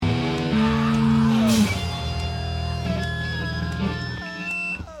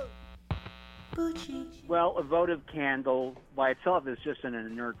Well, a votive candle by itself is just an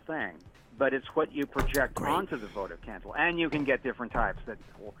inert thing, but it's what you project onto the votive candle. And you can get different types that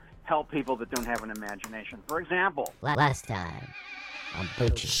will help people that don't have an imagination. For example, last time on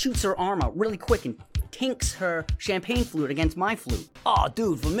Bucci shoots her arm out really quick and tinks her champagne flute against my flute. Oh,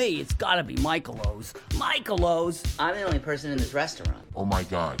 dude, for me, it's gotta be Michelo's. Michelo's! I'm the only person in this restaurant. Oh my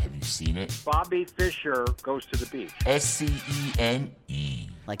God, have you seen it? Bobby Fischer goes to the beach. SCENE.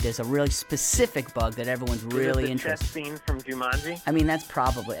 Like, there's a really specific bug that everyone's really interested in. Is it the chess scene from Jumanji? I mean, that's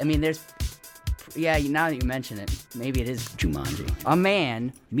probably... I mean, there's... Yeah, now that you mention it, maybe it is Jumanji. A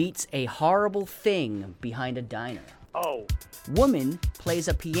man meets a horrible thing behind a diner. Oh. Woman plays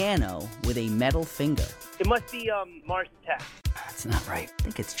a piano with a metal finger. It must be Mars Attack. That's not right. I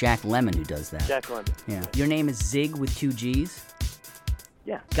think it's Jack Lemmon who does that. Jack Lemmon. Yeah. Your name is Zig with 2 G's?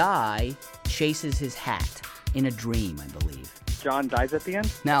 Yeah. Guy chases his hat in a dream, I believe. John dies at the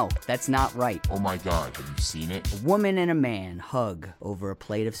end? No, that's not right. Oh my God, have you seen it? A woman and a man hug over a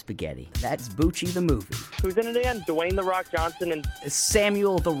plate of spaghetti. That's Bucci the movie. Who's in it again? Dwayne "The Rock" Johnson and...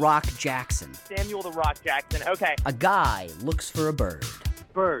 Samuel "The Rock" Jackson. Samuel "The Rock" Jackson, okay. A guy looks for a bird.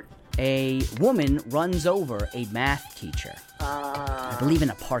 Bird. A woman runs over a math teacher. I believe in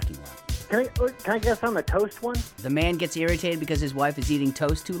a parking lot. Can I guess on the toast one? The man gets irritated because his wife is eating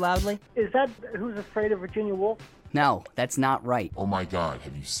toast too loudly? Is that Who's Afraid of Virginia Woolf? No, that's not right. Oh my God,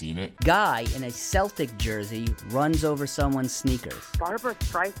 have you seen it? Guy in a Celtic jersey runs over someone's sneakers. Barbara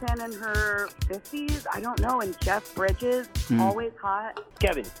Streisand in her 50s? I don't know. And Jeff Bridges, always hot.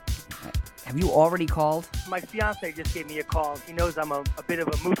 Kevin. Have you already called? My fiance just gave me a call. She knows I'm a bit of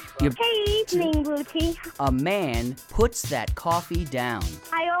a movie buff. Hey, evening, Bucci. A man puts that coffee down.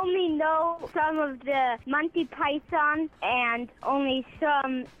 I only know some of the Monty Python and only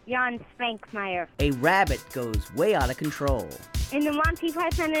some Jan Spankmeyer. A rabbit goes way out of control. In the Monty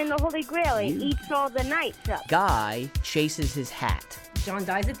Python and the Holy Grail, it eats all the knights up. Guy chases his hat. John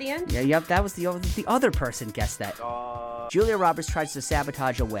dies at the end? Yeah, yep, that was the other person guessed that. Julia Roberts tries to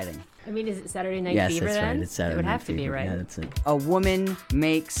sabotage a wedding. I mean, is it Saturday Night Yes, Fever that's then? right. It's Saturday It would Night have to be, Fever. right? Yeah, that's it. A woman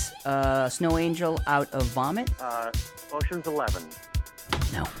makes a snow angel out of vomit? Ocean's 11.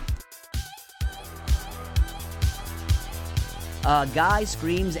 No. A guy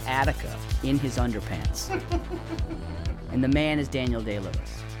screams Attica in his underpants. And the man is Daniel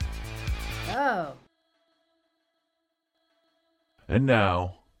Day-Lewis. Oh. And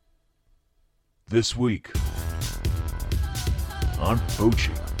now, this week on Bucci.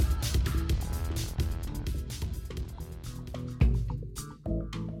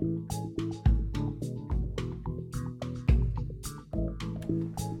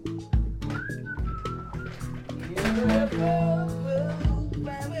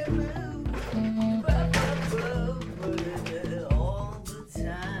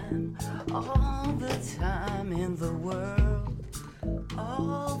 All the time in the world,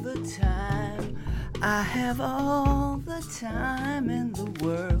 all the time. I have all the time in the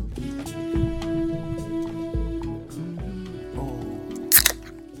world.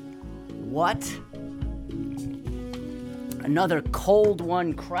 What? Another cold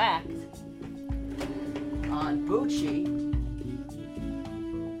one cracked on Bucci.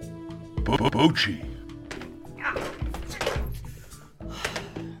 Bucci.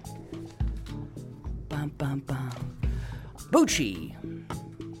 Bum, bum, bum. Bucci.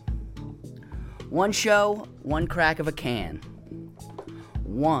 One show, one crack of a can.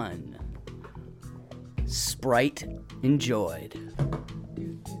 One Sprite enjoyed.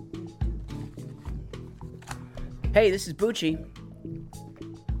 Hey, this is Bucci.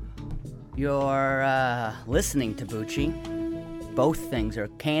 You're listening to Bucci. Both things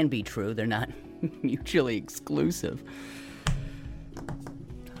can be true. They're not mutually exclusive.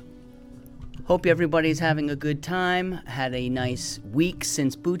 Hope everybody's having a good time. Had a nice week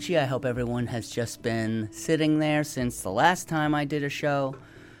since Bucci. I hope everyone has just been sitting there since the last time I did a show,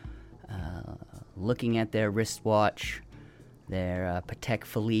 looking at their wristwatch, their Patek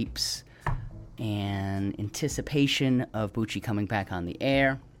Philippe's, and anticipation of Bucci coming back on the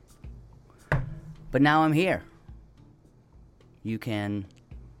air. But now I'm here. You can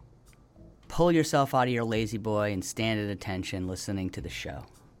pull yourself out of your lazy boy and stand at attention listening to the show,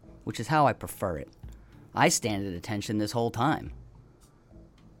 which is how I prefer it. I stand at attention this whole time.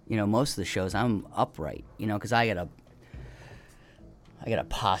 You know, most of the shows I'm upright, you know, because I got a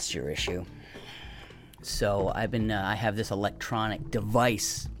posture issue. So I have this electronic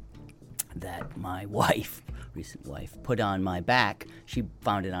device that my recent wife, put on my back. She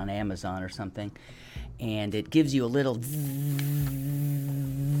found it on Amazon or something. And it gives you a little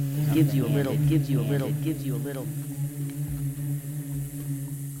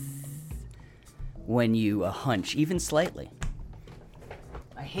when you hunch, even slightly.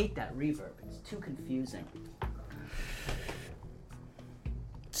 I hate that reverb. It's too confusing.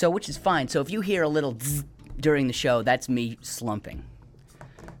 So, which is fine. So if you hear a little zzz during the show, that's me slumping.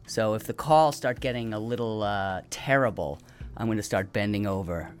 So if the calls start getting a little terrible, I'm going to start bending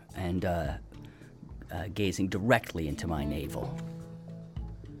over and gazing directly into my navel.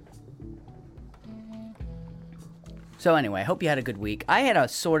 So anyway, I hope you had a good week. I had a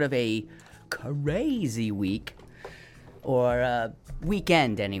sort of a crazy week, or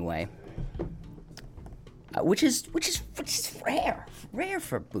weekend anyway, which is rare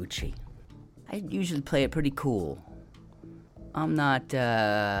for Bucci. I usually play it pretty cool. I'm not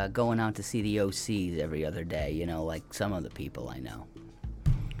going out to see the OCs every other day, you know, like some of the people I know.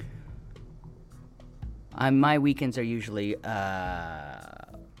 My weekends are usually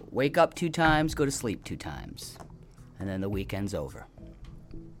wake up 2 times, go to sleep 2 times, and then the weekend's over.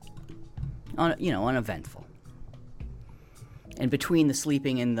 Uneventful. And between the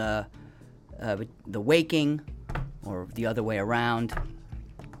sleeping and the waking, or the other way around,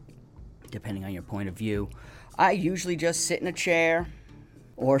 depending on your point of view, I usually just sit in a chair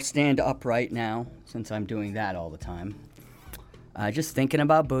or stand upright now, since I'm doing that all the time. Just thinking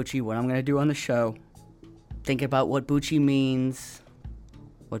about Bucci, what I'm going to do on the show. Thinking about what Bucci means,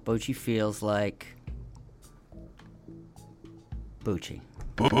 what Bucci feels like. Bucci.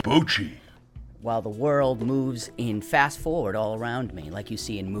 Bucci. While the world moves in fast forward all around me, like you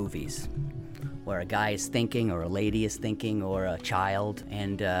see in movies, where a guy is thinking, or a lady is thinking, or a child,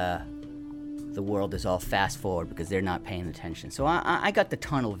 and the world is all fast forward because they're not paying attention. So I got the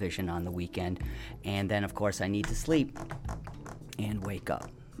tunnel vision on the weekend, and then of course I need to sleep and wake up.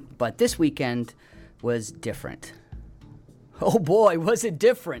 But this weekend was different. Oh boy, was it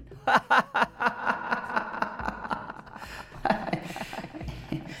different!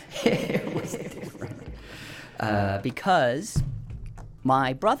 It was different. Because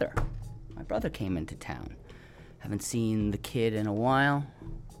my brother came into town. Haven't seen the kid in a while,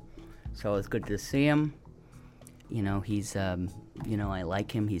 so it's good to see him. You know, he's, I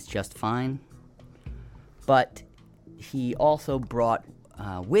like him. He's just fine. But he also brought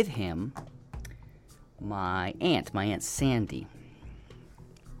with him my Aunt Sandy.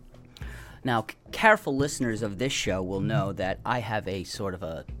 Now, careful listeners of this show will know that I have sort of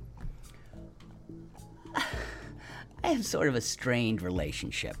a strained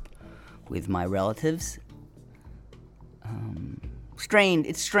relationship with my relatives. Strained,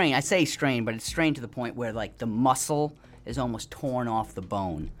 it's strained. I say strained, but it's strained to the point where, like, the muscle is almost torn off the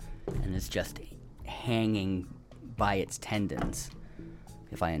bone and it's just hanging by its tendons,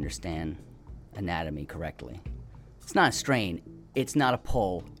 if I understand anatomy correctly. It's not a strain. It's not a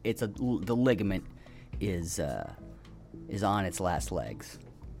pull. The ligament is on its last legs.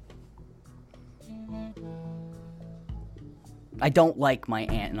 I don't like my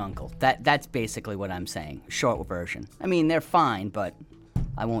aunt and uncle. That's basically what I'm saying. Short version. I mean, they're fine, but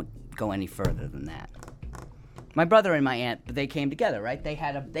I won't go any further than that. My brother and my aunt, they came together, right? They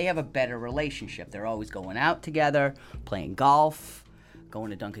have a better relationship. They're always going out together, playing golf,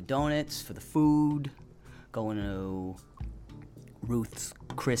 going to Dunkin' Donuts for the food, going to Ruth's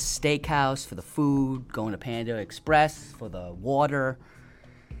Chris Steakhouse for the food, going to Panda Express for the water.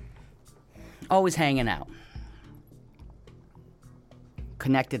 Always hanging out.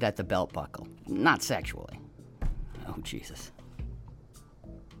 Connected at the belt buckle. Not sexually. Oh, Jesus.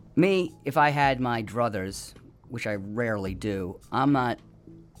 Me, if I had my druthers, which I rarely do, I'm not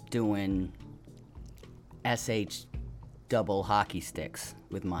doing SH double hockey sticks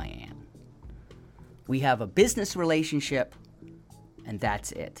with my aunt. We have a business relationship, and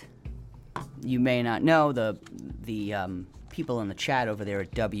that's it. You may not know, the people in the chat over there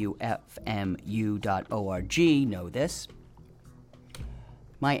at WFMU.org know this.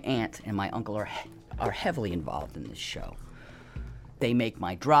 My aunt and my uncle are heavily involved in this show. They make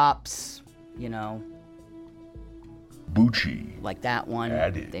my drops, you know. Bucci. Like that one.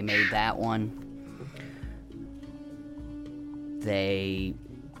 Adage. They made that one. They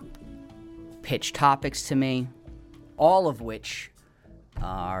pitch topics to me, all of which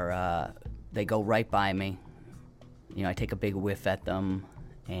are, they go right by me. You know, I take a big whiff at them,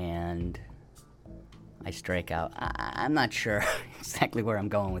 and I strike out. I'm not sure exactly where I'm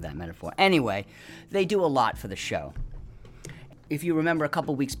going with that metaphor. Anyway, they do a lot for the show. If you remember a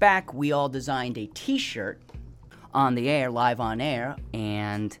couple weeks back, we all designed a t-shirt on the air, live on air,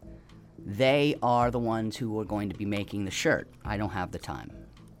 and they are the ones who are going to be making the shirt. I don't have the time.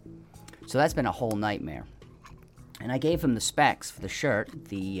 So that's been a whole nightmare. And I gave them the specs for the shirt,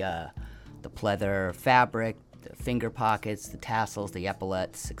 the pleather fabric, the finger pockets, the tassels, the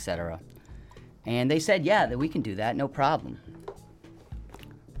epaulettes, etc. And they said, yeah, that we can do that, no problem.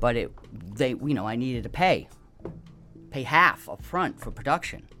 But I needed to pay half up front for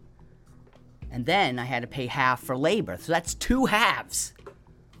production. And then I had to pay half for labor. So that's 2 halves.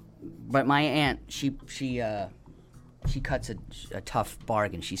 But my aunt, she cuts a tough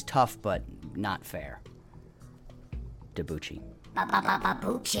bargain. She's tough, but not fair. To Bucci.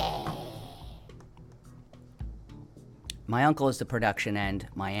 Bucci. My uncle is the production end.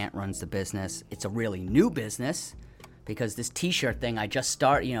 My aunt runs the business. It's a really new business because this T-shirt thing I just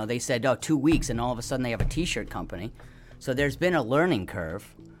started. They said, 2 weeks, and all of a sudden they have a T-shirt company. So there's been a learning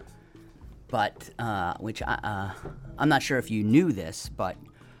curve. But which I'm not sure if you knew this, but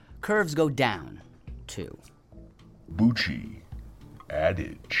curves go down too. Bucci.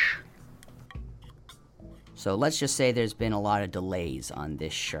 Adage. So let's just say there's been a lot of delays on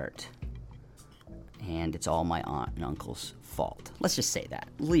this shirt. And it's all my aunt and uncle's fault. Let's just say that.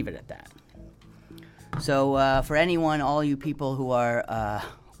 Leave it at that. So for all you people who are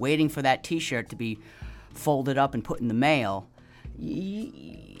waiting for that T-shirt to be folded up and put in the mail,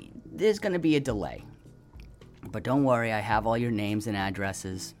 there's going to be a delay. But don't worry, I have all your names and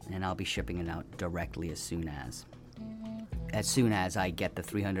addresses, and I'll be shipping it out directly as soon as I get the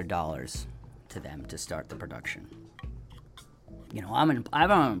 $300 to them to start the production. I'm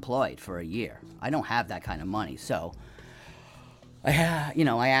unemployed for a year. I don't have that kind of money, so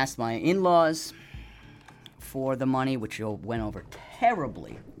I asked my in-laws for the money, which went over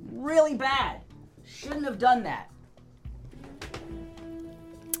terribly, really bad. Shouldn't have done that.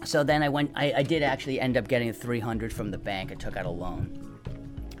 So then I did actually end up getting $300 from the bank. I took out a loan.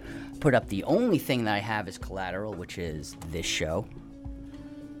 Put up the only thing that I have as collateral, which is this show.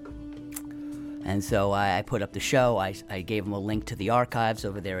 And so I put up the show. I gave them a link to the archives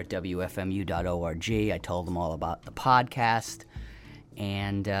over there at wfmu.org. I told them all about the podcast,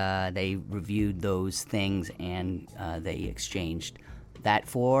 and they reviewed those things, and they exchanged that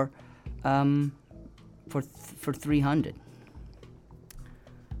for $300.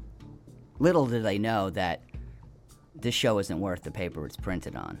 Little did they know that this show isn't worth the paper it's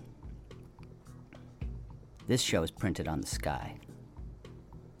printed on. This show is printed on the sky.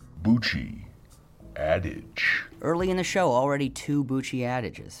 Bucci. Adage. Early in the show, already 2 Bucci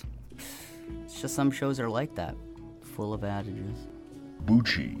adages. It's just some shows are like that, full of adages.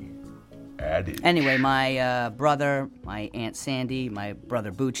 Bucci. Adage. Anyway, my brother, my Aunt Sandy, my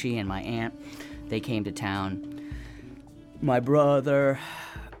brother Bucci, and my aunt, they came to town. My brother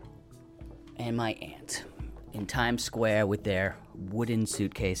and my aunt in Times Square with their wooden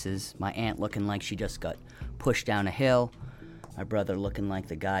suitcases. My aunt looking like she just got pushed down a hill. My brother looking like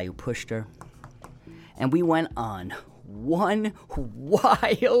the guy who pushed her. And we went on one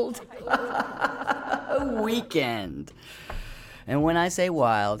wild weekend. And when I say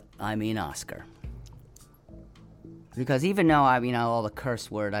wild, I mean Oscar. Because even though all the curse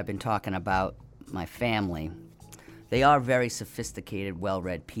word I've been talking about my family, they are very sophisticated,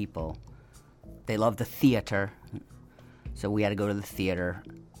 well-read people. They love the theater, so we had to go to the theater.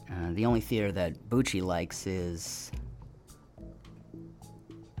 The only theater that Bucci likes is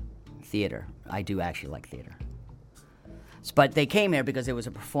theater. I do actually like theater. But they came here because it was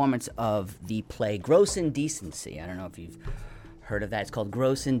a performance of the play Gross Indecency. I don't know if you've heard of that. It's called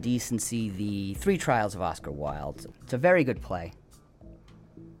Gross Indecency, The 3 Trials of Oscar Wilde. It's a very good play.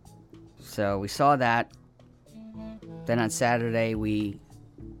 So we saw that. Then on Saturday we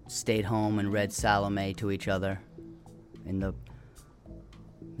stayed home and read Salome to each other in the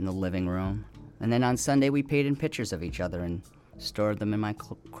living room. And then on Sunday we painted pictures of each other and stored them in my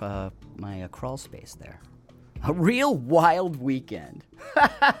crawl space there. A real wild weekend.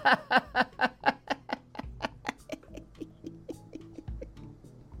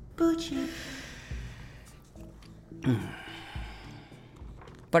 Bucci.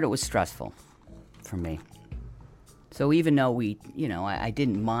 But it was stressful for me. So even though I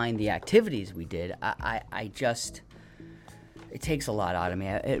didn't mind the activities we did, I just, it takes a lot out of me.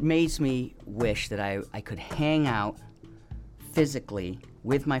 It makes me wish that I could hang out physically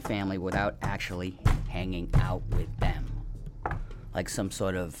with my family without actually hanging out with them. Like some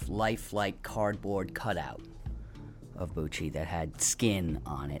sort of lifelike cardboard cutout of Bucci that had skin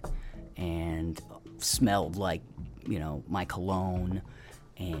on it and smelled like, my cologne,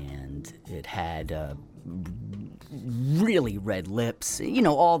 and it had really red lips,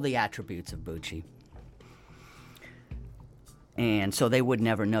 all the attributes of Bucci. And so they would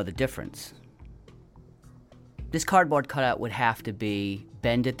never know the difference. This cardboard cutout would have to be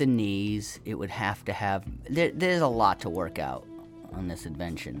bend at the knees. It would have to have... There's a lot to work out on this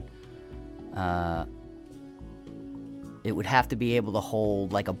invention. It would have to be able to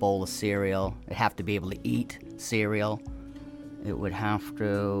hold like a bowl of cereal. It'd have to be able to eat cereal. It would have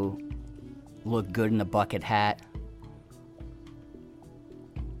to look good in a bucket hat.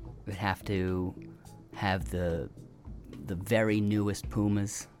 It would have to have the very newest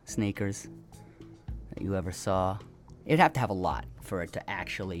Pumas sneakers that you ever saw. It'd have to have a lot for it to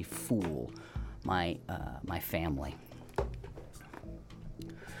actually fool my family.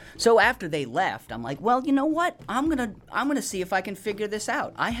 So after they left, I'm like, well, you know what? I'm gonna see if I can figure this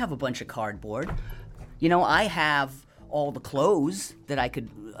out. I have a bunch of cardboard. I have all the clothes that I could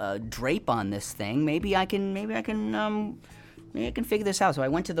drape on this thing. Maybe I can figure this out. So I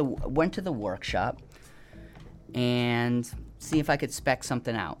went to the workshop and see if I could spec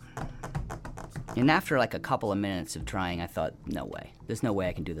something out. And after like a couple of minutes of trying, I thought, no way. There's no way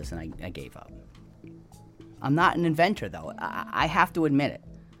I can do this, and I gave up. I'm not an inventor, though. I have to admit it.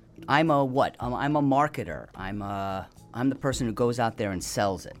 I'm a what? I'm a marketer. I'm the person who goes out there and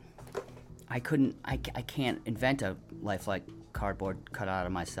sells it. I can't invent a lifelike cardboard cut out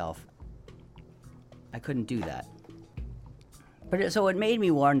of myself. I couldn't do that. But so it made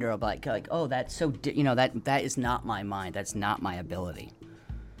me wonder about like oh, that's so that is not my mind. That's not my ability.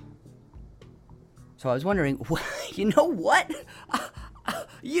 So I was wondering, you know what?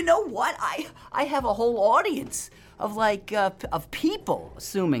 I have a whole audience of of people,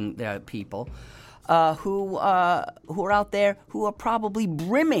 assuming they're people, who are out there who are probably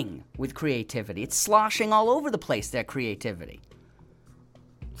brimming with creativity. It's sloshing all over the place, their creativity.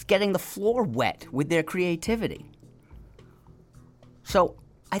 It's getting the floor wet with their creativity. So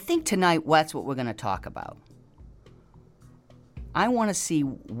I think tonight that's what we're going to talk about. I want to see,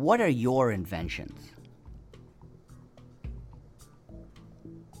 what are your inventions?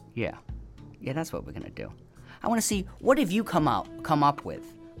 Yeah, that's what we're going to do. I want to see, what have you come up with?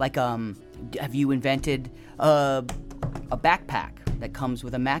 Like, have you invented a backpack that comes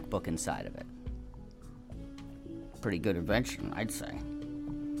with a MacBook inside of it? Pretty good invention, I'd say.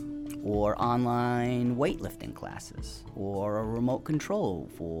 Or online weightlifting classes, or a remote control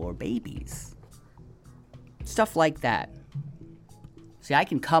for babies. Stuff like that. See, I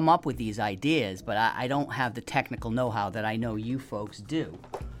can come up with these ideas, but I don't have the technical know-how that I know you folks do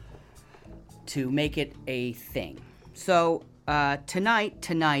to make it a thing. So,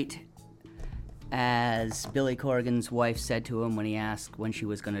 tonight, as Billy Corrigan's wife said to him when he asked when she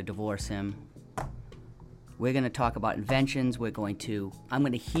was going to divorce him, we're going to talk about inventions. I'm going to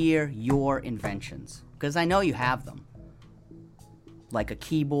hear your inventions, because I know you have them. Like a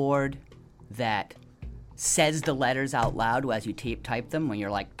keyboard that says the letters out loud as you type them, when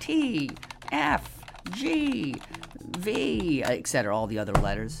you're like T, F, G, V, etc., all the other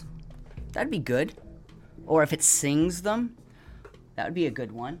letters. That'd be good. Or if it sings them, that would be a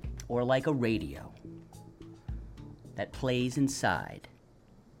good one. Or like a radio that plays inside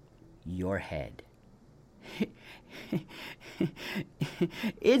your head.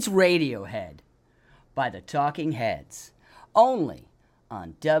 It's Radiohead by the Talking Heads, only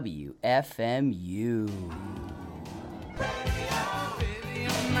on WFMU.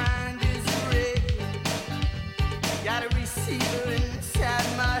 Got a receiver inside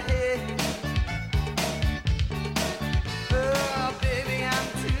my head. Oh, baby, I'm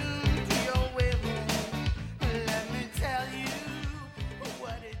tuned to your wavelength. Let me tell you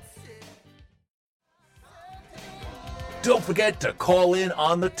what it says. Don't forget to call in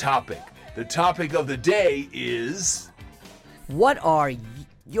on the topic. The topic of the day is... What are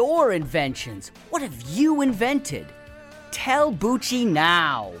your inventions? What have you invented? Tell Bucci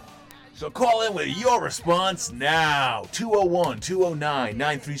now. So call in with your response now.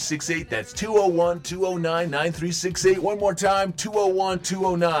 201-209-9368. That's 201-209-9368. One more time,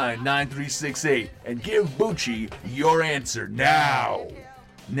 201-209-9368. And give Bucci your answer now.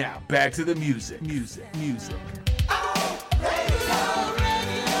 Now, back to the music.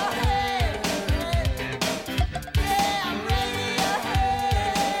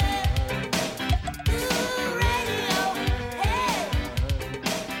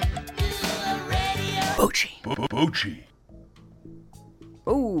 Bucci.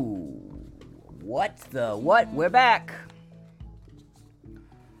 Ooh, what? We're back.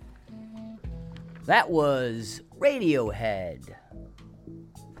 That was Radiohead.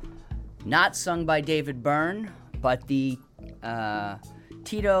 Not sung by David Byrne, but the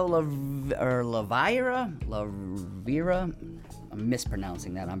Tito Lavira, I'm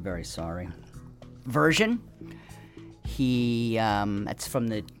mispronouncing that, I'm very sorry, version. That's from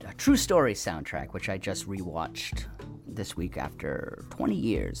the True Story soundtrack, which I just rewatched this week after 20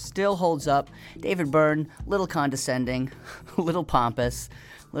 years. Still holds up. David Byrne, little condescending, little pompous,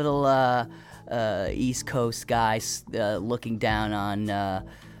 little East Coast guy looking down on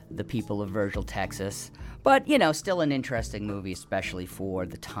the people of Virgil, Texas. But, still an interesting movie, especially for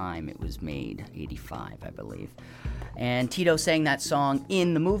the time it was made, 85, I believe. And Tito sang that song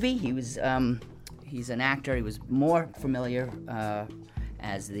in the movie. He's an actor. He was more familiar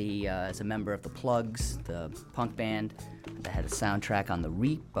as a member of the Plugs, the punk band that had a soundtrack on the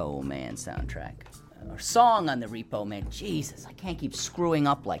Repo Man soundtrack. Or song on the Repo Man. Jesus, I can't keep screwing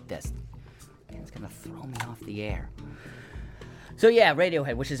up like this. It's going to throw me off the air. So yeah,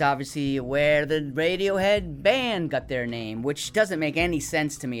 Radiohead, which is obviously where the Radiohead band got their name, which doesn't make any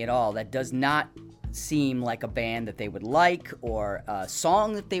sense to me at all. That does not seem like a band that they would like or a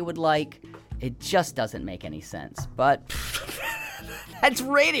song that they would like. It just doesn't make any sense. But that's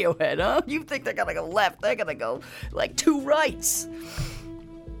Radiohead, huh? You think they're gonna go left, they're gonna go like two rights.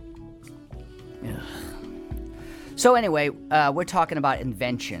 Ugh. So anyway, we're talking about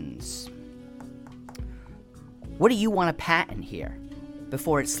inventions. What do you want to patent here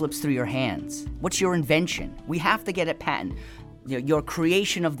before it slips through your hands? What's your invention? We have to get it patented. Your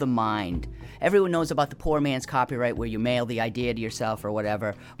creation of the mind. Everyone knows about the poor man's copyright where you mail the idea to yourself or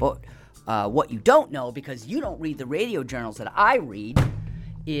whatever. But what you don't know, because you don't read the radio journals that I read,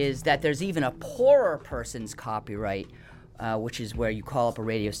 is that there's even a poorer person's copyright, which is where you call up a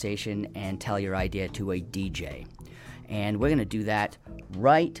radio station and tell your idea to a DJ. And we're going to do that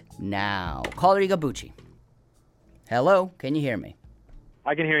right now. Caller, you got Bucci. Hello, can you hear me?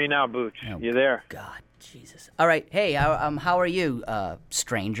 I can hear you now, Booch. Oh, you there? God, Jesus. All right, hey, how are you,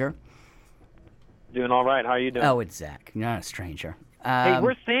 stranger? Doing all right. How are you doing? Oh, it's Zach. You're not a stranger. Hey,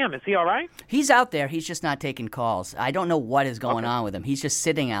 where's Sam? Is he all right? He's out there. He's just not taking calls. I don't know what is going on with him. He's just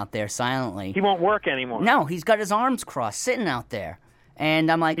sitting out there silently. He won't work anymore. No, he's got his arms crossed, sitting out there.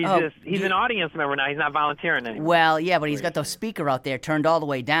 And I'm like, he's an audience member now. He's not volunteering anymore. Well, yeah, but he's got the speaker out there turned all the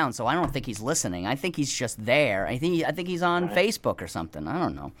way down, so I don't think he's listening. I think he's just there. I think he's on Facebook or something. I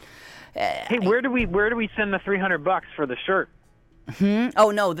don't know. Hey, where do we send the $300 for the shirt?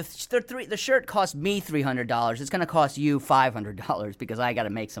 Oh no, the shirt cost me $300. It's going to cost you $500 because I got to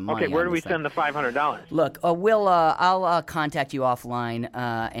make some money. Okay, where do we send the $500? Look, I'll contact you offline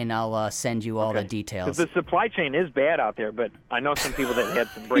and I'll send you all the details. Because the supply chain is bad out there, but I know some people that had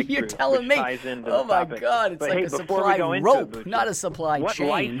some breakthroughs. You're telling me? Oh my God, it's like a supply rope, not a supply chain.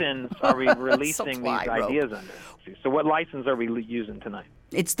 What license are we releasing these ideas under? So what license are we using tonight?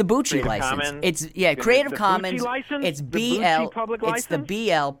 It's the Bucci license. Commons? It's Creative the Commons. Bucci license? It's BL. Bucci public it's the license?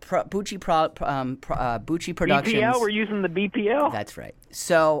 BL Bucci Productions. BPL. We're using the BPL. That's right.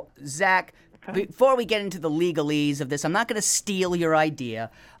 So Zach, before we get into the legalese of this, I'm not going to steal your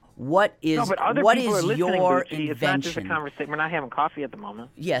idea. What is no, but other what people is are listening, your Bucci. invention? It's not just a conversation. We're not having coffee at the moment.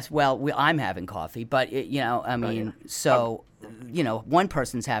 Yes, well, I'm having coffee, but one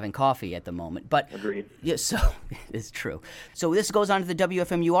person's having coffee at the moment. But agreed. Yeah, so it's true. So this goes on to the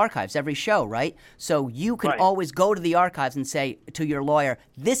WFMU archives every show, right? So you can always go to the archives and say to your lawyer,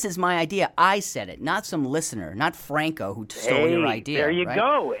 "This is my idea. I said it, not some listener, not Franco who stole your idea." There you right?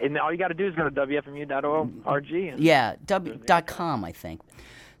 go. And all you got to do is go to WFMU.org. Yeah, .com, I think.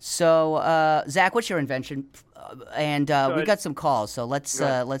 So, Zach, what's your invention? And we got some calls, so let's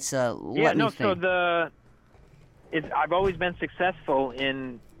let me think. So I've always been successful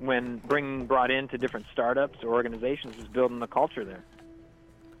when brought into different startups or organizations is building the culture there.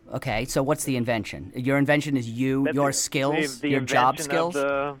 Okay, so what's the invention? Your invention is your skills, your job skills?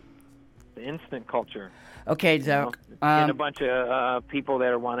 Of the instant culture. Okay, Zach. And a bunch of people that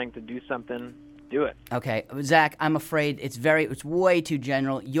are wanting to do something. Do it. Okay, Zach, I'm afraid it's way too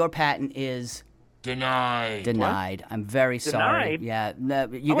general. Your patent is denied. What? I'm very sorry. Denied? Yeah,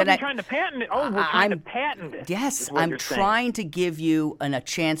 I wasn't trying to patent it. Oh, we're trying to patent it. Yes, I'm trying to give you a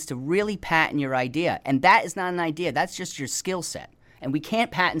chance to really patent your idea, and that is not an idea. That's just your skill set, and we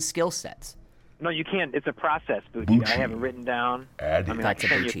can't patent skill sets. No, you can't. It's a process, Bucci. I have it written down. That's a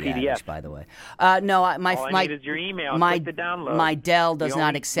Bucci adage, by the way. No, all I need is your email. Click the download. My Dell does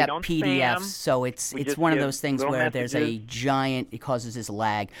not accept PDFs, spam. so it's one of those things where there's a giant. It causes this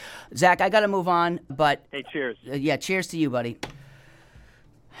lag. Zach, I got to move on, but hey, cheers. Yeah, cheers to you, buddy.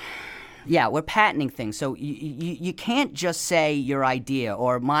 Yeah, we're patenting things, so you can't just say your idea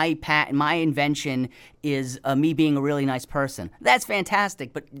or my invention is me being a really nice person. That's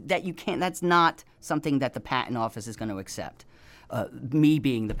fantastic, but that's not something that the patent office is going to accept. Me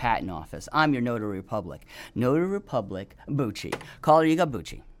being the patent office. I'm your Notary Republic. Notary Republic, Bucci. Caller, you got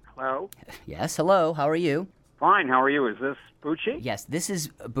Bucci. Hello? Yes, hello. How are you? Fine. How are you? Is this Bucci? Yes, this is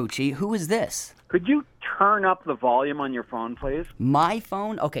Bucci. Who is this? Could you turn up the volume on your phone, please? My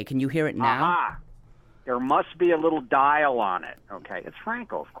phone? Okay, can you hear it now? Aha. There must be a little dial on it. Okay, it's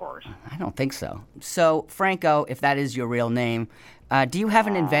Franco, of course. I don't think so. So, Franco, if that is your real name, do you have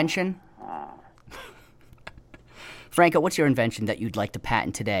an invention? Franco, what's your invention that you'd like to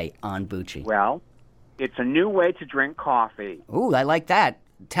patent today on Bucci? Well, it's a new way to drink coffee. Ooh, I like that.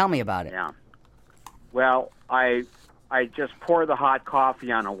 Tell me about it. Yeah. Well, I just pour the hot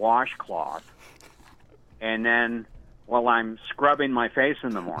coffee on a washcloth, and then while I'm scrubbing my face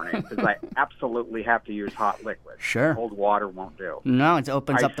in the morning, because I absolutely have to use hot liquid. Sure. Cold water won't do. No, it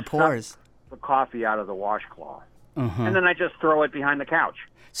opens up the pores. Suck the coffee out of the washcloth, Uh-huh. and then I just throw it behind the couch.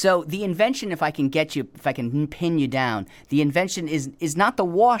 So the invention, if I can pin you down, the invention is not the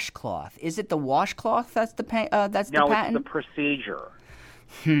washcloth. Is it the washcloth that's the patent? No, it's the procedure.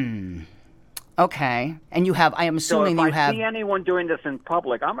 Okay. And you have, I am assuming so you if have... I see anyone doing this in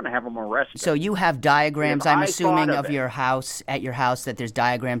public, I'm going to have them arrested. So you have diagrams, If I'm I assuming, thought of of it. your house, at your house, that there's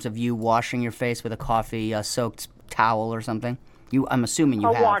diagrams of you washing your face with a coffee-soaked towel or something? I'm assuming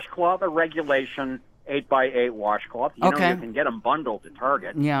you have. A washcloth, a regulation 8x8 washcloth. You Okay. know, you can get them bundled at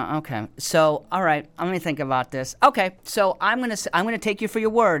Target. Yeah, okay. So, all right, I'm going to think about this. Okay, so I'm going to take you for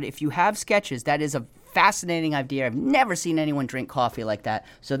your word. If you have sketches, that is a fascinating idea. I've never seen anyone drink coffee like that.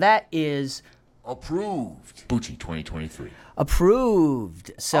 So that is... Approved. Bucci 2023.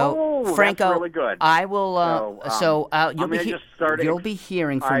 Approved. So, that's Franco, really good. I will. You'll I'm be gonna just start you'll be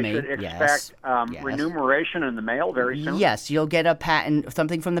hearing from I me. should expect Yes. Yes. remuneration in the mail very soon. Yes, you'll get a patent,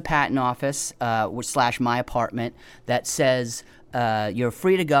 something from the patent office / my apartment that says you're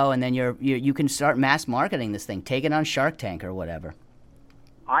free to go, and then you can start mass marketing this thing. Take it on Shark Tank or whatever.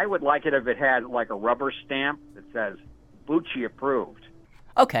 I would like it if it had like a rubber stamp that says Bucci approved.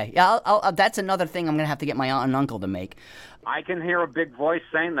 Okay, yeah, I'll, that's another thing I'm gonna have to get my aunt and uncle to make. I can hear a big voice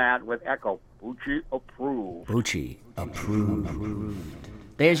saying that with echo. Bucci approved. Bucci approved.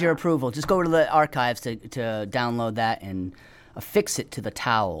 There's your approval. Just go to the archives to download that and affix it to the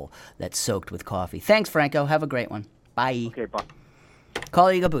towel that's soaked with coffee. Thanks, Franco. Have a great one. Bye. Okay, bye.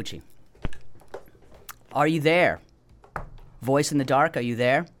 Colleague Bucci. Are you there? Voice in the dark, are you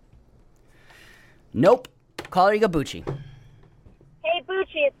there? Nope. Colleague Bucci. Hey,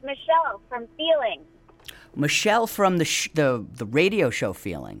 Bucci, it's Michelle from Feelings. Michelle from the radio show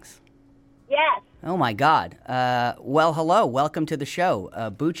Feelings. Yes. Oh, my God. Well, hello. Welcome to the show,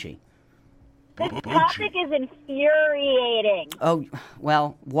 Bucci. This topic is infuriating. Oh,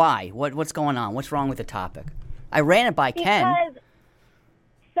 well, why? What's going on? What's wrong with the topic? I ran it by Ken.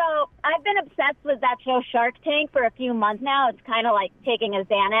 So I've been obsessed with that show Shark Tank for a few months now. It's kind of like taking a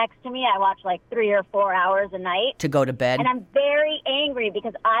Xanax to me. I watch like 3 or 4 hours a night. To go to bed? And I'm very angry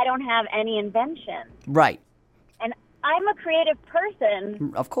because I don't have any invention. Right. And I'm a creative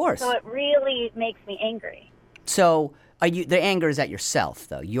person. Of course. So it really makes me angry. So the anger is at yourself,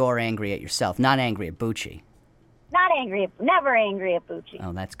 though. You're angry at yourself, not angry at Bucci. Not angry, never angry at Bucci.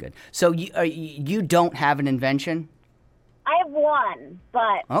 Oh, that's good. So you don't have an invention? I have one,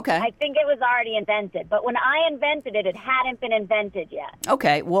 but okay. I think it was already invented. But when I invented it, it hadn't been invented yet.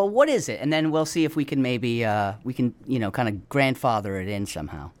 Okay, well, what is it? And then we'll see if we can maybe, kind of grandfather it in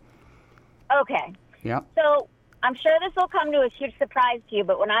somehow. Okay. Yep. So I'm sure this will come to a huge surprise to you,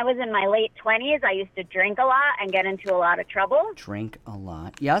 but when I was in my late 20s, I used to drink a lot and get into a lot of trouble. Drink a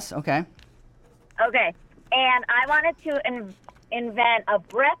lot. Yes, okay. Okay. And I wanted to invent a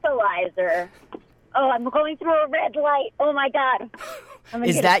breathalyzer. Oh, I'm going through a red light. Oh, my God.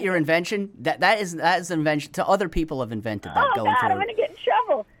 Is that your invention? That is an invention. So other people have invented that. Oh, God, I'm going to get in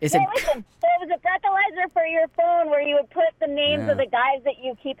trouble. Listen, so it was a breathalyzer for your phone where you would put the names of the guys that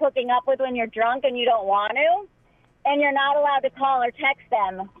you keep hooking up with when you're drunk and you don't want to, and you're not allowed to call or text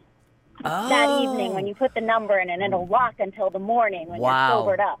them that evening when you put the number in, and it'll lock until the morning when you're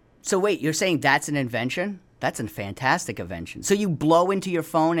sobered up. So wait, you're saying that's an invention? That's a fantastic invention. So you blow into your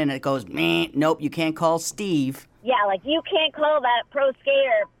phone and it goes, nope, you can't call Steve. Yeah, like you can't call that pro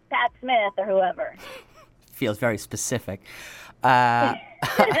skater, Pat Smith, or whoever. Feels very specific. But,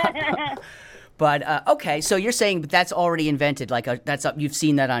 okay, so you're saying that's already invented. Like, you've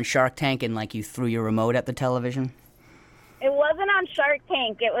seen that on Shark Tank and, like, you threw your remote at the television? It wasn't on Shark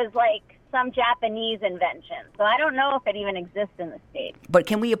Tank. It was, like, some Japanese invention. So I don't know if it even exists in the States. But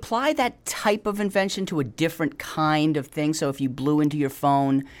can we apply that type of invention to a different kind of thing? So if you blew into your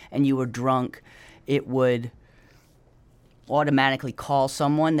phone and you were drunk, it would automatically call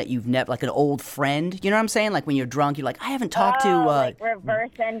someone that you've never, like an old friend. You know what I'm saying? Like when you're drunk, you're like, I haven't talked to. Like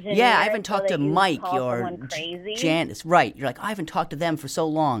reverse engineer. Yeah, I haven't talked so to that you Mike call or someone crazy. Janice. Right. You're like, I haven't talked to them for so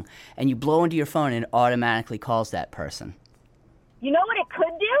long. And you blow into your phone and it automatically calls that person. You know what it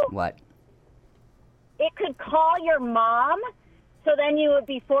could do? What? It could call your mom, so then you would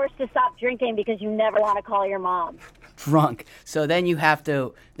be forced to stop drinking because you never want to call your mom. Drunk. So then you have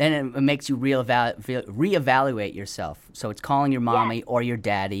to, then it makes you reevaluate yourself. So it's calling your mommy or your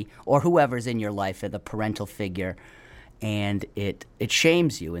daddy or whoever's in your life, the parental figure, and it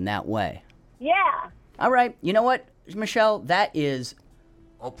shames you in that way. Yeah. All right. You know what, Michelle? That is...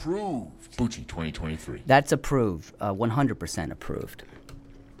 Approved. Bucci 2023. That's approved. 100% approved.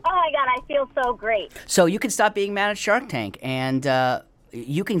 Oh, my God, I feel so great. So you can stop being mad at Shark Tank, and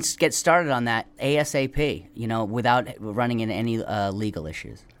you can get started on that ASAP, without running into any legal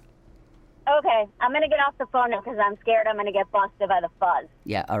issues. Okay, I'm going to get off the phone now because I'm scared I'm going to get busted by the fuzz.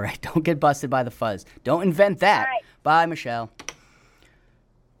 Yeah, all right. Don't get busted by the fuzz. Don't invent that. All right. Bye, Michelle.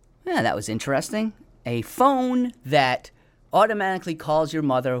 Yeah, that was interesting. A phone that automatically calls your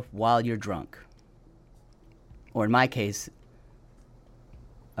mother while you're drunk. Or in my case,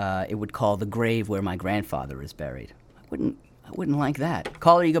 it would call the grave where my grandfather is buried. I wouldn't like that.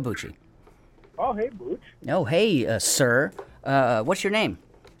 Caller, you go, Bucci. Oh, hey, Booch. Oh, hey, sir. What's your name?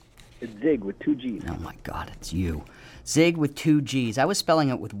 It's Zig with 2 G's. Oh, my God, it's you. Zig with 2 G's. I was spelling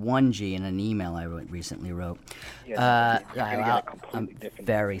it with 1 G in an email I recently wrote. I'm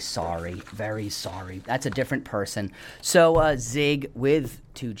very sorry. Very sorry. That's a different person. So, Zig with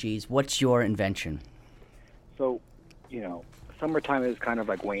 2 G's, what's your invention? So, summertime is kind of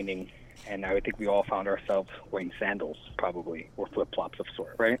like waning, and I would think we all found ourselves wearing sandals, probably, or flip-flops of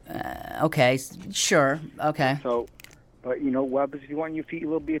sort, right? Okay, sure. Okay. So, but what happens if you want your feet a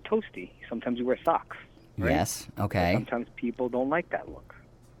little bit toasty? Sometimes you wear socks, right? Yes, okay. But sometimes people don't like that look.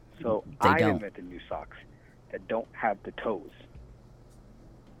 So They I don't. invented new socks that don't have the toes.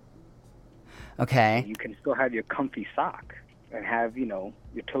 Okay. You can still have your comfy sock and have, your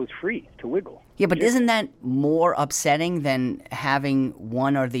toes free to wiggle. Yeah, but isn't that more upsetting than having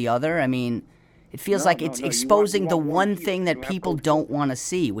one or the other? I mean, it feels like it's exposing the one thing that people don't want to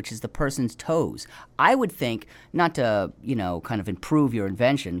see, which is the person's toes. I would think, not to, kind of improve your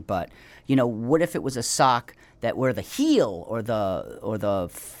invention, but, what if it was a sock that where the heel or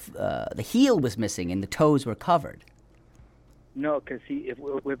the heel was missing and the toes were covered? No, because see,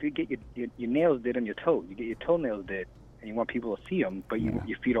 if you get your nails did on your toes, you get your toenails did, and you want people to see them, but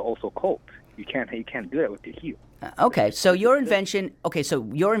your feet are also cold. You can't do that with your heel. Okay, so your invention. Okay, so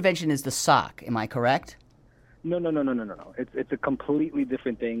your invention is the sock. Am I correct? No. It's a completely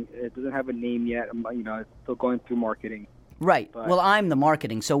different thing. It doesn't have a name yet. It's still going through marketing. Right. Well, I'm the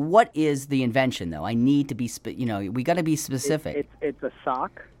marketing. So what is the invention, though? I need to be. We got to be specific. It's a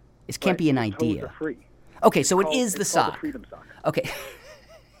sock. It can't be an Toes idea. are free. Okay, so it is the it's called sock. the Freedom Sock. Okay.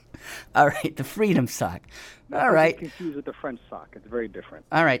 All right, the Freedom Sock. Not All right. confused with the French sock. It's very different.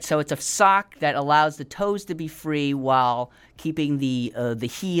 All right, so it's a sock that allows the toes to be free while keeping the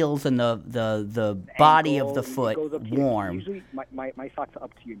heels and the body of the foot warm. Usually, my socks are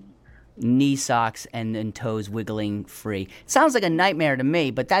up to your knee. Knee socks and then toes wiggling free. Sounds like a nightmare to me,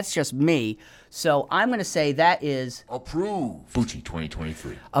 but that's just me. So I'm going to say that is... Approved. Bucci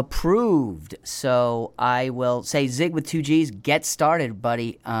 2023. Approved. So I will say Zig with 2 G's, get started,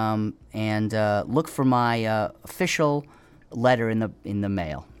 buddy, and look for my official letter in the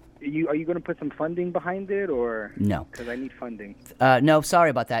mail. Are you going to put some funding behind it, or... No. Because I need funding. No, sorry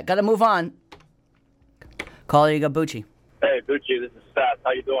about that. Got to move on. Caller, you got Bucci. Hey, Bucci, this is Seth.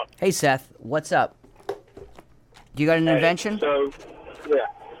 How you doing? Hey, Seth. What's up? You got an invention? So, yeah.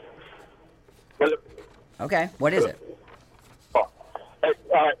 Okay. What is it? Oh. Hey,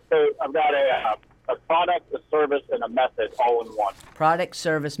 all right. So I've got a product, a service, and a method all in one. Product,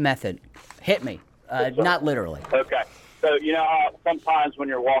 service, method. Hit me. Not literally. Okay. So how sometimes when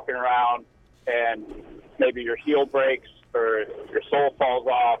you're walking around and maybe your heel breaks or your sole falls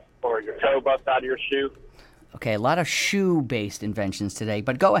off or your toe busts out of your shoe. Okay, a lot of shoe-based inventions today,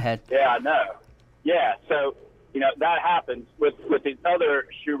 but go ahead. Yeah, I know. Yeah, so, that happens. With these other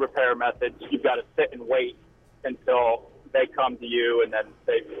shoe repair methods, you've got to sit and wait until they come to you and then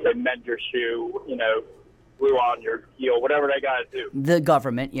they mend your shoe, glue on your heel, whatever they got to do. The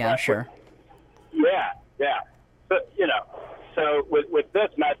government, yeah, sure. Yeah. So with this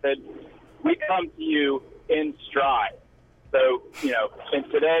method, we come to you in stride. So, in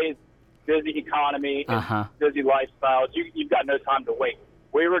today's busy economy, and busy lifestyles, you've got no time to wait.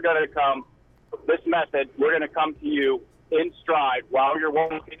 We were going to come, this method, we're going to come to you in stride while you're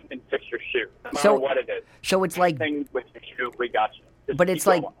walking and fix your shoe, no matter So- what it is. So it's like, Thing with your shoe, we got you. Just but keep it's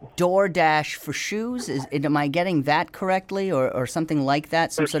like going. DoorDash for shoes. Am I getting that correctly, or something like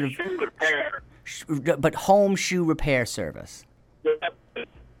that? Some For sort of, shoe repair. but home shoe repair service.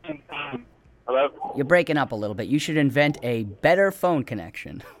 Hello? You're breaking up a little bit. You should invent a better phone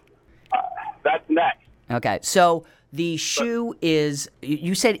connection. That's next. Okay, so the shoe is,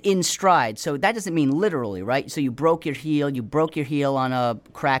 you said in stride, so that doesn't mean literally, right? So you broke your heel on a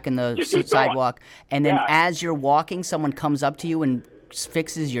crack in the sidewalk, and then as you're walking, someone comes up to you and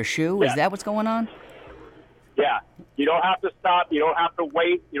fixes your shoe? Is that what's going on? Yeah. You don't have to stop. You don't have to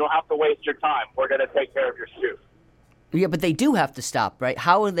wait. You don't have to waste your time. We're going to take care of your shoe. Yeah, but they do have to stop, right?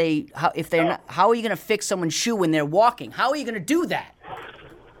 How are they, how are you going to fix someone's shoe when they're walking? How are you going to do that?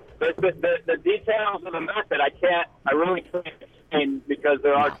 The details of the method, I really can't explain because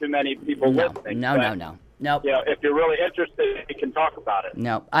there are too many people listening. No. Nope. You know, if you're really interested, we can talk about it.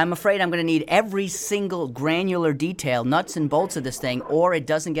 No, I'm afraid I'm going to need every single granular detail, nuts and bolts of this thing, or it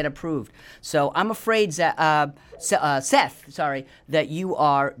doesn't get approved. So I'm afraid, Seth, that you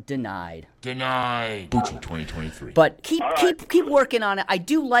are denied. Denied. Bucci 2023. But keep working on it. I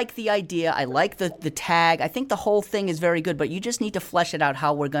do like the idea. I like the tag. I think the whole thing is very good. But you just need to flesh it out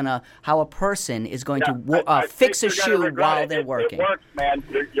how a person is going to fix a shoe while they're working. It works, man.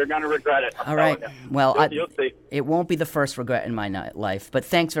 You're going to regret it. All right. Well, you'll see. It won't be the first regret in my life. But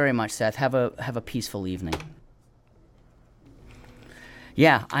thanks very much, Seth. Have a peaceful evening.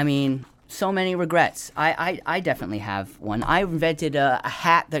 Yeah, I mean, so many regrets. I definitely have one. I invented a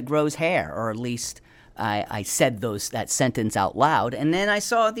hat that grows hair, or at least I said that sentence out loud, and then I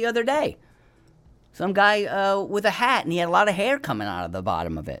saw it the other day. Some guy with a hat, and he had a lot of hair coming out of the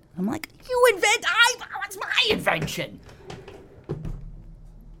bottom of it. I'm like, it's my invention.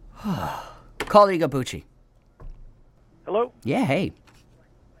 Caller, you got Bucci. Hello? Yeah, hey.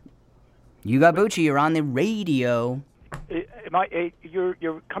 You got Bucci. You're on the radio.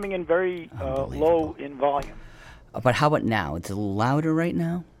 You're coming in very low in volume. But how about now? It's a little louder right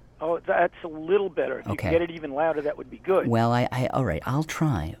now? Oh, that's a little better. If you Okay. can get it even louder, that would be good. Well, all right, I'll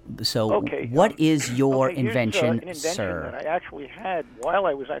try. So, what is your here's, invention, an invention sir? that I actually had while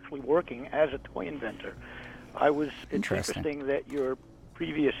I was actually working as a toy inventor. It's interesting that your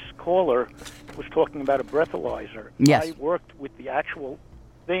previous caller was talking about a breathalyzer. Yes. I worked with the actual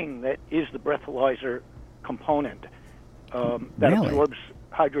thing that is the breathalyzer component that Really? absorbs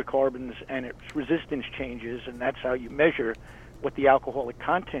hydrocarbons and its resistance changes, and that's how you measure what the alcoholic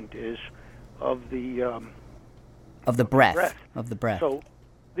content is of the breath. So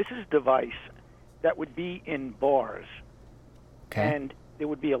this is a device that would be in bars. Okay. And there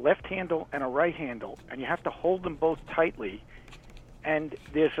would be a left handle and a right handle, and you have to hold them both tightly. And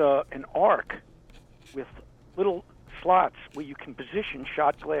there's an arc with little slots where you can position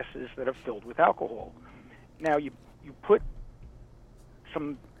shot glasses that are filled with alcohol. Now you put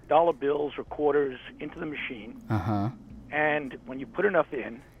some dollar bills or quarters into the machine, and when you put enough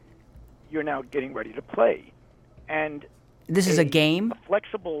in, you're now getting ready to play. And This is a game? A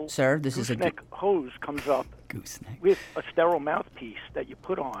flexible Sir, this is a gooseneck hose comes up with a sterile mouthpiece that you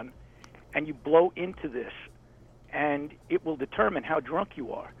put on, and you blow into this, and it will determine how drunk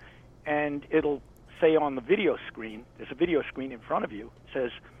you are. And it'll say on the video screen, there's a video screen in front of you, it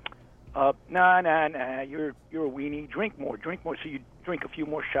says, nah, you're a weenie, drink more. So you drink a few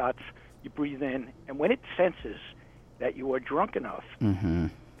more shots, you breathe in, and when it senses that you are drunk enough,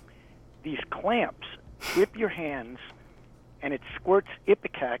 these clamps grip your hands, and it squirts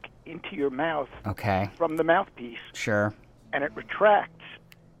Ipecac into your mouth from the mouthpiece. Sure. And it retracts.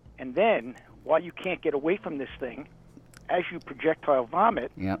 And then, while you can't get away from this thing, as you projectile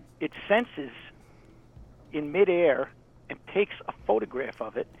vomit, it senses in midair and takes a photograph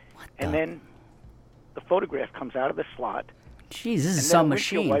of it, and then the photograph comes out of the slot. Jeez, this is and some then a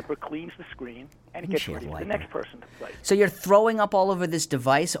windshield machine. wiper cleans the screen, and it gets ready for the next person to play. So you're throwing up all over this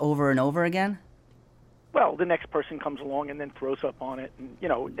device over and over again? Well, the next person comes along and then throws up on it, and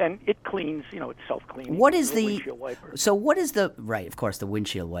and it cleans. It's self-cleaning. What is the the windshield wiper? So what is the right? Of course, the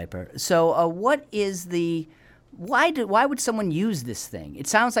windshield wiper. So what is the? Why would someone use this thing? It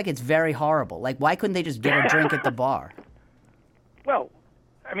sounds like it's very horrible. Like, why couldn't they just get a drink at the bar? Well,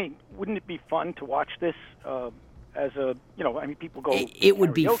 I mean, wouldn't it be fun to watch this as a people go. It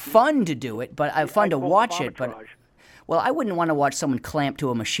would be fun to do it, but fun to watch it. But Well, I wouldn't want to watch someone clamp to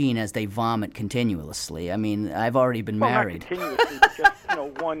a machine as they vomit continuously. I mean, I've already been married. Not continuously, but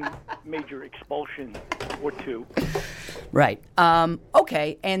just one major expulsion or two. Right.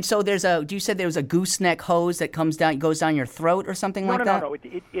 Okay. And so you said there was a gooseneck hose that goes down your throat or something like that? No.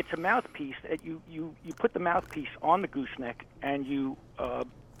 It's a mouthpiece that you put the mouthpiece on the gooseneck and you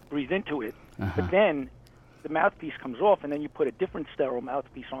breathe into it. But then the mouthpiece comes off, and then you put a different sterile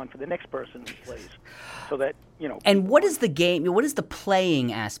mouthpiece on for the next person who plays, so that And what is the game? What is the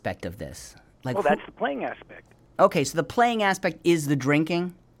playing aspect of this? That's the playing aspect. Okay, so the playing aspect is the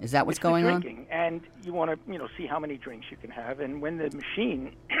drinking. Is that what's going on? Drinking, and you want to see how many drinks you can have, and when the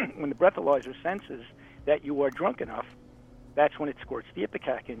machine, when the breathalyzer senses that you are drunk enough, that's when it squirts the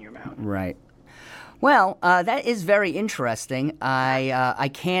ipecac in your mouth. Right. Well, that is very interesting.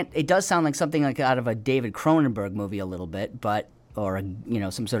 I can't. It does sound like something like out of a David Cronenberg movie a little bit, or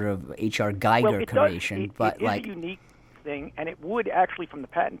some sort of H.R. Geiger creation. It but is a unique thing, and it would actually, from the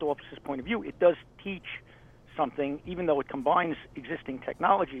patent office's point of view, it does teach something. Even though it combines existing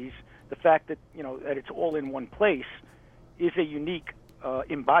technologies, the fact that that it's all in one place is a unique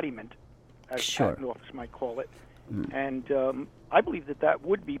embodiment, as the patent office might call it. And I believe that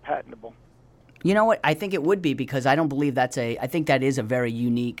would be patentable. You know what? I think it would be, because I don't believe I think that is a very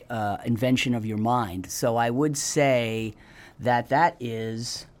unique invention of your mind. So I would say that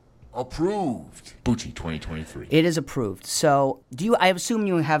is approved. Bucci 2023. It is approved. So I assume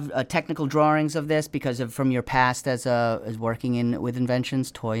you have technical drawings of this from your past as working with inventions,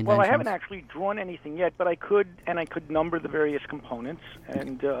 toy inventions? Well, I haven't actually drawn anything yet, but I could number the various components,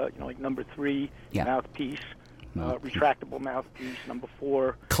 and like number 3, mouthpiece. Retractable mouthpiece. Number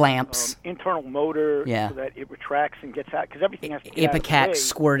 4, clamps. Internal motor, so that it retracts and gets out, because everything has to get out of the ipecac way.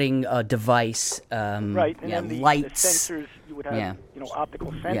 Squirting device. Right, and then the lights. sensors. You would have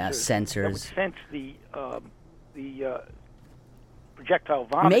optical sensors. Yeah, sensors. That would sense the projectile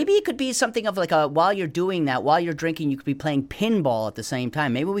vomit. Maybe it could be something of while you're doing that, while you're drinking, you could be playing pinball at the same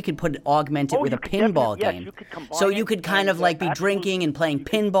time. Maybe we could augment it with a pinball game. You could combine so you could kind of be drinking and playing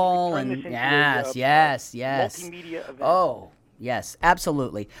pinball and yes. Multimedia event. Oh, yes,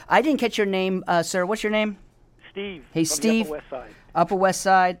 absolutely. I didn't catch your name, sir. What's your name? Steve. Hey, from Steve. The Upper West Side. Upper West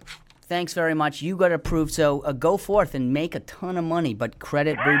Side. Thanks very much. You got approved, so go forth and make a ton of money, but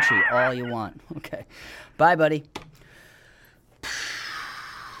credit Bucci all you want. Okay. Bye, buddy.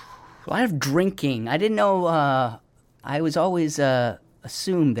 A lot of drinking. I didn't know. I was always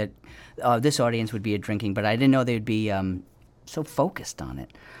assumed that this audience would be a drinking, but I didn't know they'd be so focused on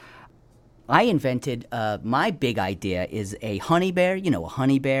it. I invented my big idea is a honey bear. A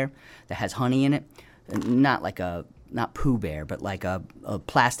honey bear that has honey in it, not Pooh Bear, but like a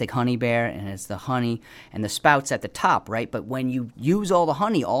plastic honey bear, and it's the honey and the spout's at the top, right? But when you use all the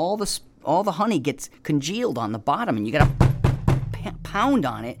honey, all the honey gets congealed on the bottom, and you got to pound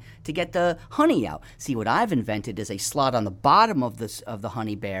on it to get the honey out. See, what I've invented is a slot on the bottom of the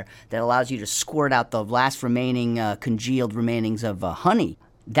honey bear that allows you to squirt out the last remaining congealed remainings of honey.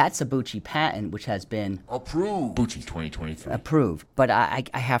 That's a Bucci patent, which has been approved. Bucci 2023. Approved, but I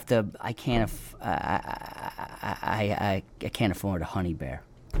can't afford a honey bear.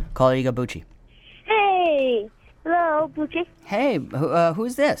 Caller, you go, Bucci. Hey, hello, Bucci. Hey,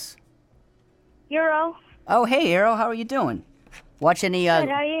 who's this? Euro. Oh, hey, Eero, how are you doing? Watch any? Good.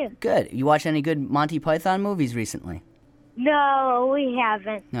 How are you? Good. You watch any good Monty Python movies recently? No, we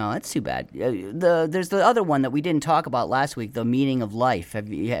haven't. No, that's too bad. There's the other one that we didn't talk about last week, The Meaning of Life.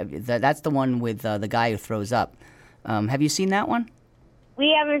 That's the one with the guy who throws up. Have you seen that one?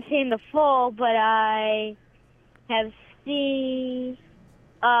 We haven't seen the full, but I have seen.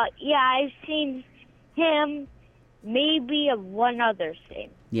 I've seen him. Maybe one other scene.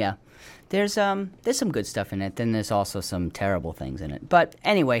 Yeah. There's some good stuff in it, then there's also some terrible things in it. But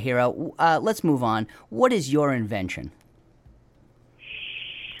anyway, Hero, let's move on. What is your invention?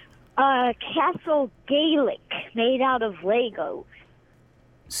 Castle Gaelic, made out of Legos.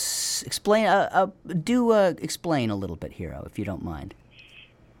 Explain explain a little bit, Hero, if you don't mind.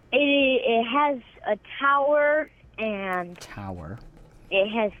 It has a tower and... Tower. It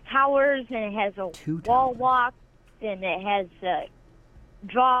has towers, and it has a wall walk, and it has a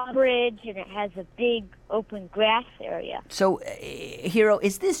drawbridge, and it has a big open grass area. So, Hero,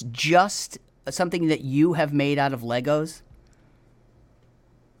 is this just something that you have made out of Legos?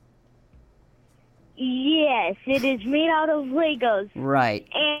 Yes, it is made out of Legos. Right.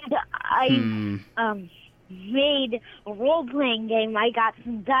 And I made a role-playing game. I got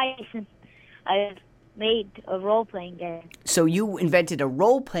some dice, and I made a role-playing game. So you invented a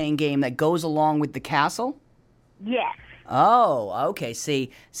role-playing game that goes along with the castle? Yes. Oh, okay. See,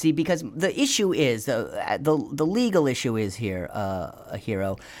 because the issue is the legal issue is here, a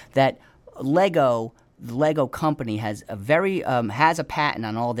hero, that the Lego company has a patent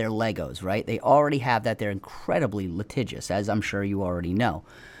on all their Legos, right? They already have that. They're incredibly litigious, as I'm sure you already know.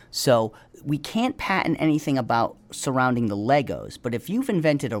 So we can't patent anything about surrounding the Legos. But if you've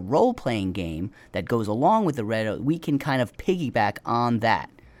invented a role-playing game that goes along with the Lego, we can kind of piggyback on that.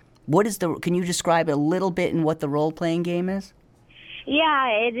 Can you describe a little bit in what the role-playing game is? Yeah,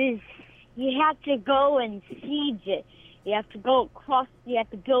 it is. You have to go and siege it. You have to go across, you have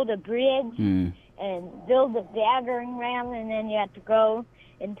to build a bridge and build a battering ram, and then you have to go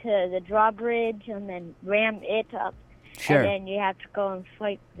into the drawbridge and then ram it up. Sure. And then you have to go and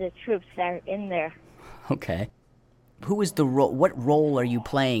fight the troops that are in there. Okay. Who is the role? What role are you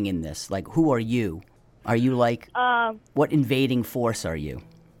playing in this? Like, who are you? Are you like, what invading force are you?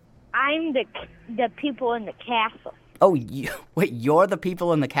 I'm the people in the castle. Oh, wait, you're the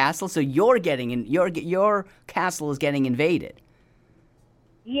people in the castle? So you're getting in, your castle is getting invaded?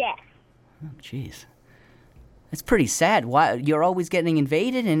 Yes. Oh, jeez. That's pretty sad. Why you're always getting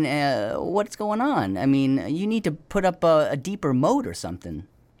invaded, and what's going on? I mean, you need to put up a deeper moat or something,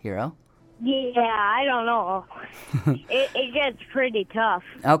 hero. Yeah, I don't know. It gets pretty tough.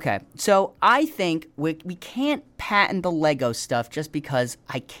 Okay, so I think we can't patent the Lego stuff just because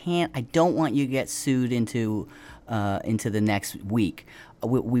I don't want you to get sued into the next week.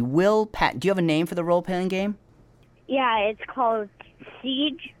 We will patent. Do you have a name for the role-playing game? Yeah, it's called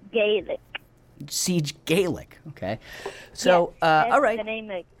Siege Gaelic. Siege Gaelic, okay. So, yes, all right. The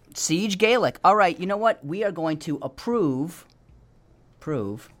name of Siege Gaelic. All right, you know what? We are going to approve.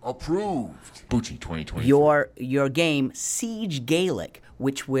 Approved. Bucci 2023. Your game, Siege Gaelic,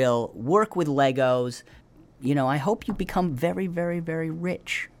 which will work with Legos. You know, I hope you become very, very, very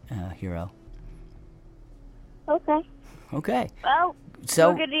rich, hero. Okay. Okay. Well,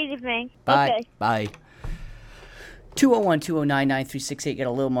 so good evening. Bye. Okay. Bye. 201-209-9368. Get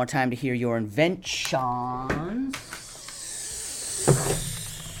a little more time to hear your inventions.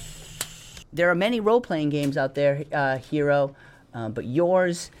 There are many role-playing games out there, hero. But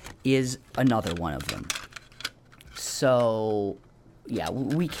yours is another one of them. So, yeah,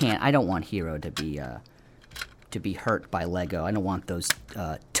 we can't. I don't want Hero to be hurt by Lego. I don't want those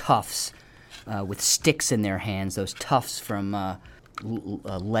toughs with sticks in their hands. Those toughs from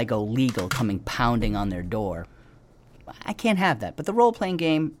Lego Legal coming pounding on their door. I can't have that. But the role-playing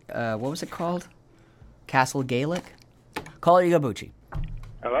game, what was it called? Castle Gaelic. Caller, you go, Bucci.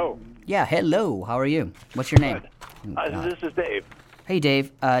 Hello. Yeah, hello. How are you? What's your name? This is Dave. Hey,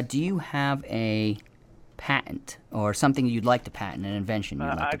 Dave. Do you have a patent or something you'd like to patent, an invention you'd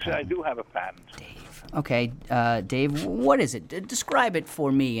like to Actually, patent? I do have a patent. Dave. Okay, Dave, what is it? Describe it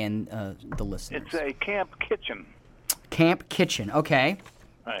for me and the listeners. It's a camp kitchen. Camp kitchen, okay.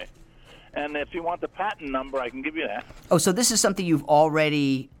 Right. And if you want the patent number, I can give you that. Oh, so this is something you've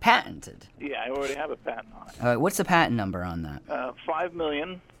already patented? Yeah, I already have a patent on it. All right, what's the patent number on that?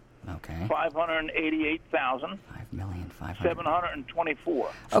 5,000,000. Okay. 588,000. 5,000,000.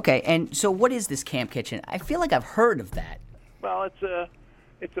 724. Okay, and so what is this camp kitchen? I feel like I've heard of that. Well, it's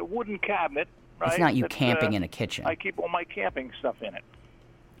a wooden cabinet, right? It's not you camping in a kitchen. I keep all my camping stuff in it.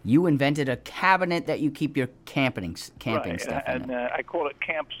 You invented a cabinet that you keep your camping right. stuff in. And I call it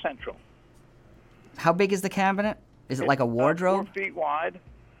Camp Central. How big is the cabinet? Is it like a wardrobe? 4 feet wide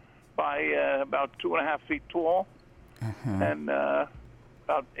by about 2.5 feet tall, and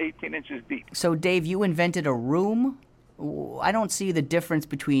about 18 inches deep. So, Dave, you invented a room? I don't see the difference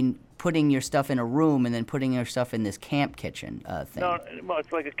between putting your stuff in a room and then putting your stuff in this camp kitchen thing. No, well,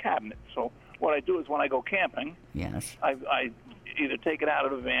 it's like a cabinet. So what I do is when I go camping, yes, I either take it out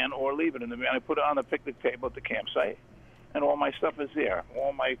of the van or leave it in the van. I put it on the picnic table at the campsite, and all my stuff is there.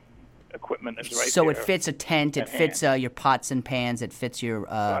 All my equipment is right there. So it fits a tent, it fits your pots and pans, it fits your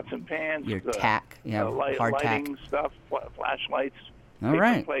pots and pans, your tack, hard lighting tack stuff, flashlights, all paper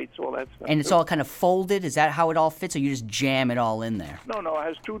right. plates, all that stuff. And it's all kind of folded? Is that how it all fits, or you just jam it all in there? No, it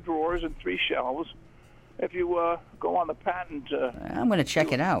has 2 drawers and 3 shelves. If you go on the patent... I'm going to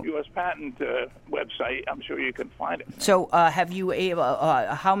check it out. U.S. patent website, I'm sure you can find it. So have you...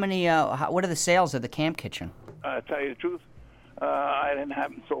 how many... what are the sales of the camp kitchen? Tell you the truth, I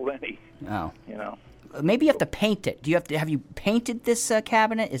haven't sold any. Oh. You know. Maybe you have to paint it. Have you painted this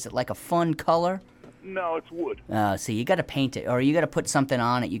cabinet? Is it like a fun color? No, it's wood. See, you got to paint it, or you got to put something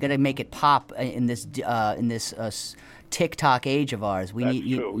on it. You got to make it pop in this TikTok age of ours. That's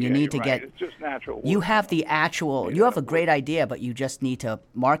true. You need to right. get. It's just natural wood. You have the actual. You have a great idea, but you just need to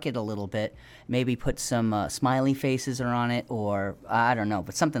market a little bit. Maybe put some smiley faces on it, or I don't know,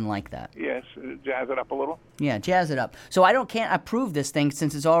 but something like that. Yes, jazz it up a little. Yeah, jazz it up. So can't approve this thing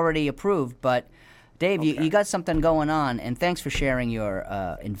since it's already approved, but Dave, you got something going on, and thanks for sharing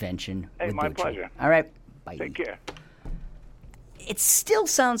your invention. Hey, with my Bucci. pleasure. All right, bye. Take care. It still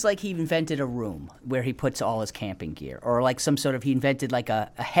sounds like he invented a room where he puts all his camping gear, or like he invented like a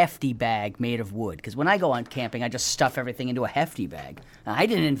hefty bag made of wood. Because when I go on camping, I just stuff everything into a hefty bag. Now, I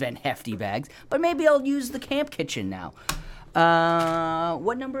didn't invent hefty bags, but maybe I'll use the camp kitchen now.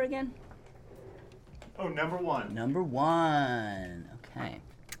 What number again? Oh, number 1. Number 1. Okay.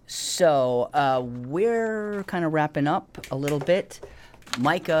 So we're kind of wrapping up a little bit.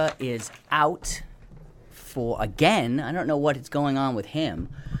 Micah is out again. I don't know what is going on with him,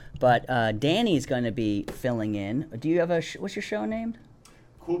 but Danny's going to be filling in. Do you have what's your show named?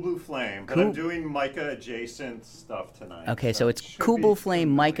 Cool Blue Flame, but I'm doing Micah adjacent stuff tonight. Okay, so it's Cool Blue Flame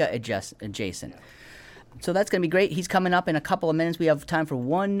Micah adjacent. Yeah. So that's going to be great. He's coming up in a couple of minutes. We have time for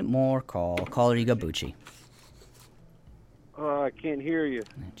one more call. Caller, you go, Bucci. I can't hear you.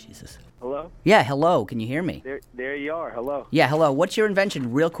 Oh, Jesus. Hello? Yeah, hello. Can you hear me? There you are. Hello. Yeah, hello. What's your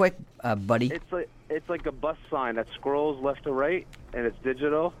invention, real quick, buddy? It's like a bus sign that scrolls left to right, and it's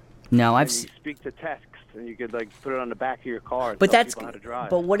digital. No, You speak to text, and you could like put it on the back of your car and but tell that's people how to drive.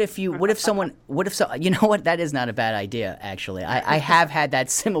 But what if you you know what, that is not a bad idea actually. I have had that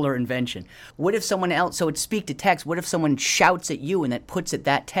similar invention. What if someone else, so it's speak to text, what if someone shouts at you and that puts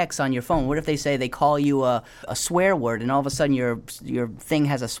that text on your phone? What if they call you a swear word and all of a sudden your thing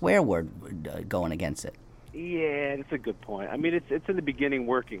has a swear word going against it? Yeah, that's a good point. I mean, it's in the beginning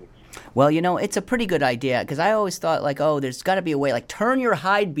working. Well, it's a pretty good idea because I always thought there's got to be a way, turn your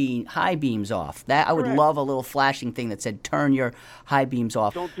high beams off. That I would love a little flashing thing that said turn your high beams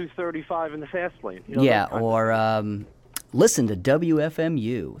off. Don't do 35 in the fast lane. Or listen to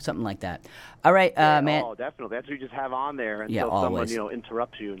WFMU, something like that. All right, man. Oh, definitely. That's what you just have on there until always. someone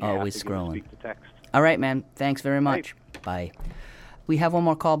interrupts you and you always have to scrolling. speak to text. All right, man. Thanks very much. Bye. We have one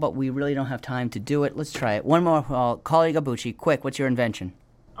more call, but we really don't have time to do it. Let's try it. One more call. Caller Bucci, quick, what's your invention?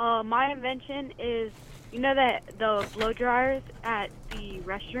 My invention is, that the blow dryers at the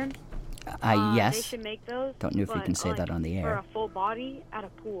restroom? Yes. They should make those. Don't know if you can say that on the air. For a full body at a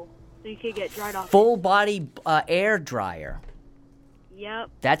pool, so you could get dried off. Full body air dryer. Yep.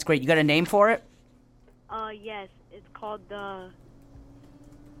 That's great. You got a name for it? Yes. It's called the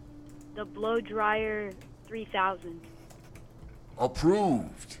Blow Dryer 3000.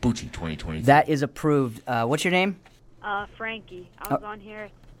 Approved. Bucci 2023. That is approved. What's your name? Frankie. I was on here,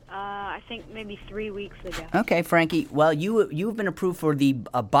 I think maybe 3 weeks ago. Okay, Frankie. Well, you've been approved for the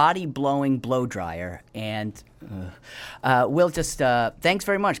body blowing blow dryer, and we'll just thanks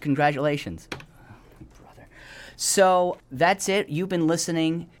very much. Congratulations, brother. So that's it. You've been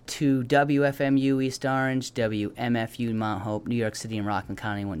listening to WFMU East Orange, WMFU Mount Hope, New York City, and Rockland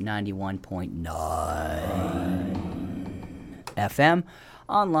County, 91.9 FM,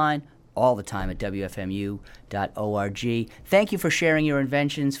 online all the time at WFMU.org. Thank you for sharing your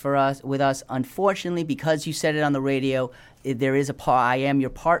inventions with us. Unfortunately, because you said it on the radio, there is I am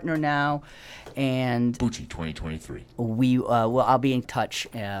your partner now, and Bucci 2023. I'll be in touch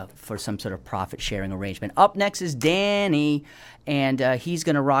for some sort of profit sharing arrangement. Up next is Danny, and he's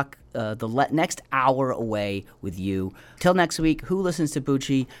gonna rock the next hour away with you. Till next week, who listens to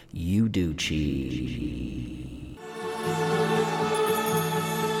Bucci? You do, Chi.